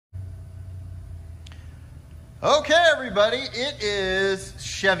Okay, everybody, it is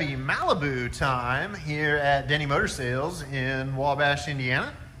Chevy Malibu time here at Denney Motor Sales in Wabash,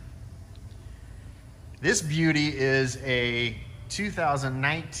 Indiana. This beauty is a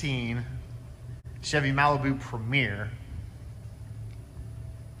 2019 Chevy Malibu Premier.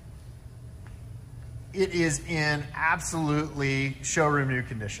 It is in absolutely showroom new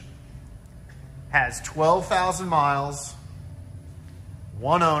condition. Has 12,000 miles,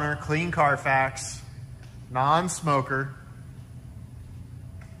 one owner, clean Carfax, non-smoker,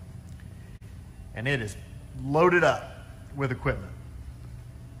 and it is loaded up with equipment.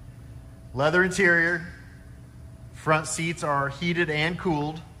 Leather interior, front seats are heated and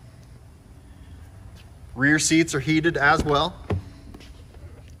cooled. Rear seats are heated as well.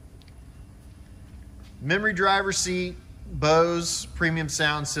 Memory driver seat, Bose premium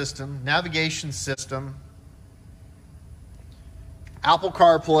sound system, navigation system, Apple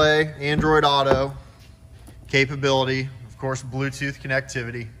CarPlay, Android Auto capability, of course, Bluetooth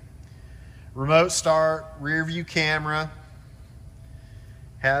connectivity, remote start, rear view camera,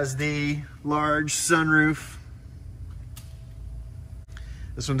 has the large sunroof.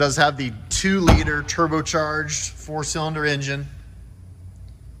 This one does have the 2-liter turbocharged 4-cylinder engine.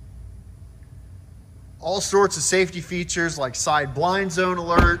 All sorts of safety features like side blind zone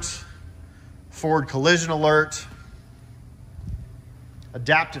alert, forward collision alert,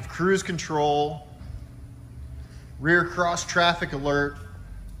 adaptive cruise control, rear cross traffic alert,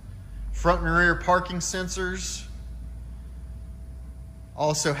 front and rear parking sensors.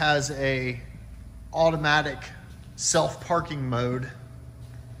 Also has a automatic self-parking mode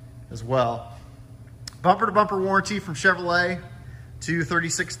as well. Bumper to bumper warranty from Chevrolet to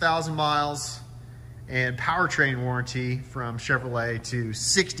 36,000 miles, and powertrain warranty from Chevrolet to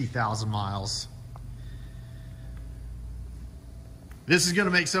 60,000 miles. This is gonna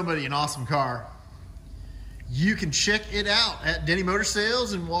make somebody an awesome car. You can check it out at Denney Motor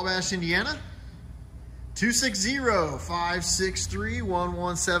Sales in Wabash, Indiana.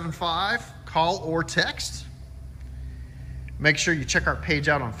 260-563-1175. Call or text. Make sure you check our page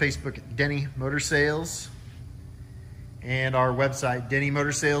out on Facebook at Denney Motor Sales and our website,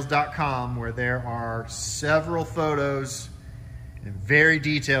 DenneyMotorsales.com, where there are several photos and very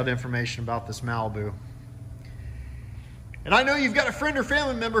detailed information about this Malibu. And I know you've got a friend or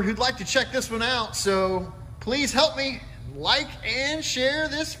family member who'd like to check this one out, so please help me like and share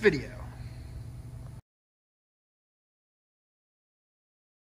this video.